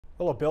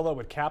Well, a bill that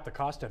would cap the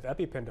cost of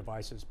EpiPen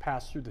devices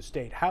passed through the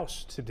State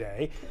House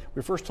today.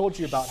 We first told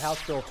you about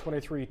House Bill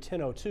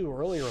 23-1002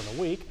 earlier in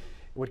the week. It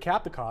would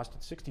cap the cost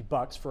at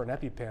 $60 for an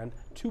EpiPen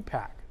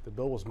 2-pack. The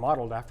bill was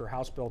modeled after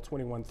House Bill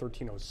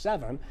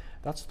 21-1307.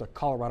 That's the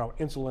Colorado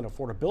Insulin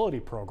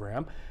Affordability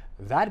Program.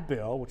 That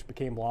bill, which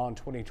became law in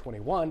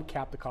 2021,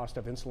 capped the cost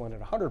of insulin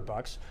at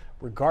 $100,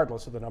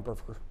 regardless of the number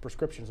of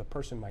prescriptions a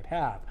person might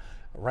have.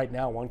 Right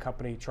now, one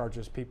company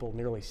charges people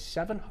nearly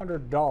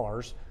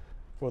 $700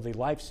 for the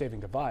life-saving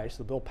device.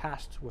 The bill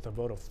passed with a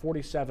vote of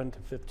 47 to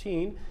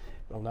 15.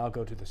 It will now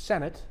go to the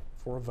Senate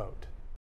for a vote.